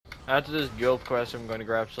After this guild quest, I'm gonna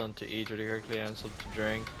grab something to eat really quickly and something to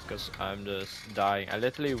drink because I'm just dying. I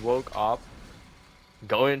literally woke up,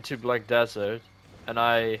 go into Black Desert, and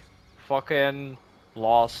I fucking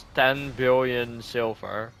lost 10 billion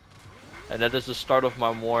silver. And that is the start of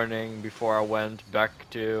my morning before I went back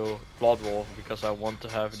to BloodWolf because I want to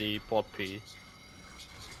have the pot piece.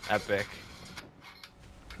 Epic.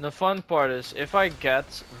 The fun part is if I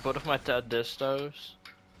get both of my Ted distos,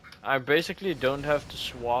 I basically don't have to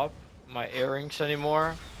swap my earrings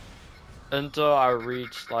anymore until I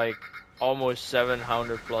reach like almost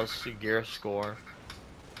 700 plus gear score.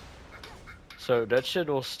 So that shit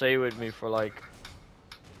will stay with me for like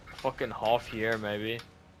fucking half year maybe.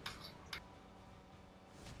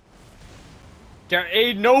 There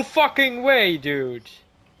ain't no fucking way, dude.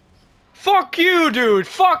 Fuck you, dude.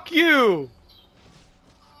 Fuck you.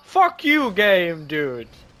 Fuck you, game, dude.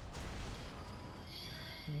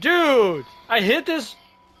 Dude, I hit this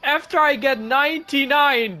after I get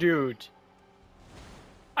 99, dude.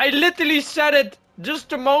 I literally said it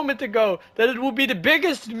just a moment ago that it would be the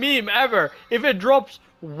biggest meme ever if it drops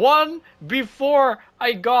one before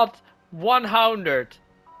I got 100.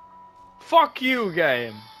 Fuck you,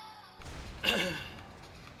 game.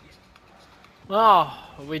 Oh,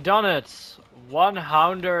 we done it.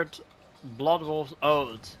 100 BloodWolfs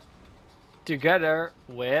old. Together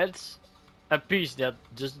with a piece that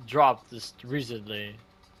just dropped just recently.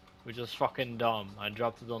 Which was fucking dumb. I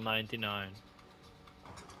dropped it on 99.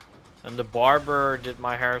 And the barber did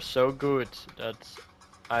my hair so good that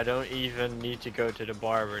I don't even need to go to the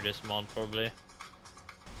barber this month probably.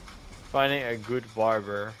 Finding a good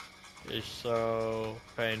barber is so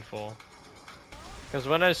painful. Because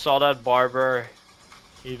when I saw that barber,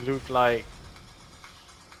 he looked like...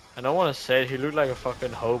 I don't want to say it, he looked like a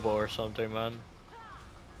fucking hobo or something, man.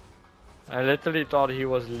 I literally thought he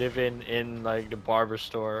was living in like the barber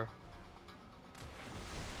store.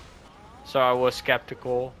 So I was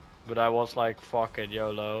skeptical, but I was like, fuck it,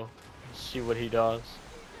 YOLO. See what he does.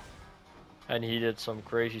 And he did some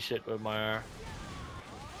crazy shit with my hair.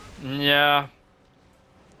 Yeah.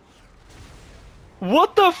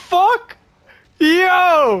 What the fuck?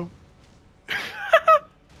 Yo!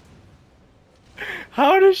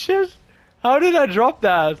 How did I drop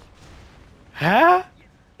that? Huh?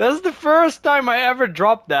 That's the first time I ever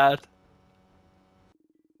dropped that.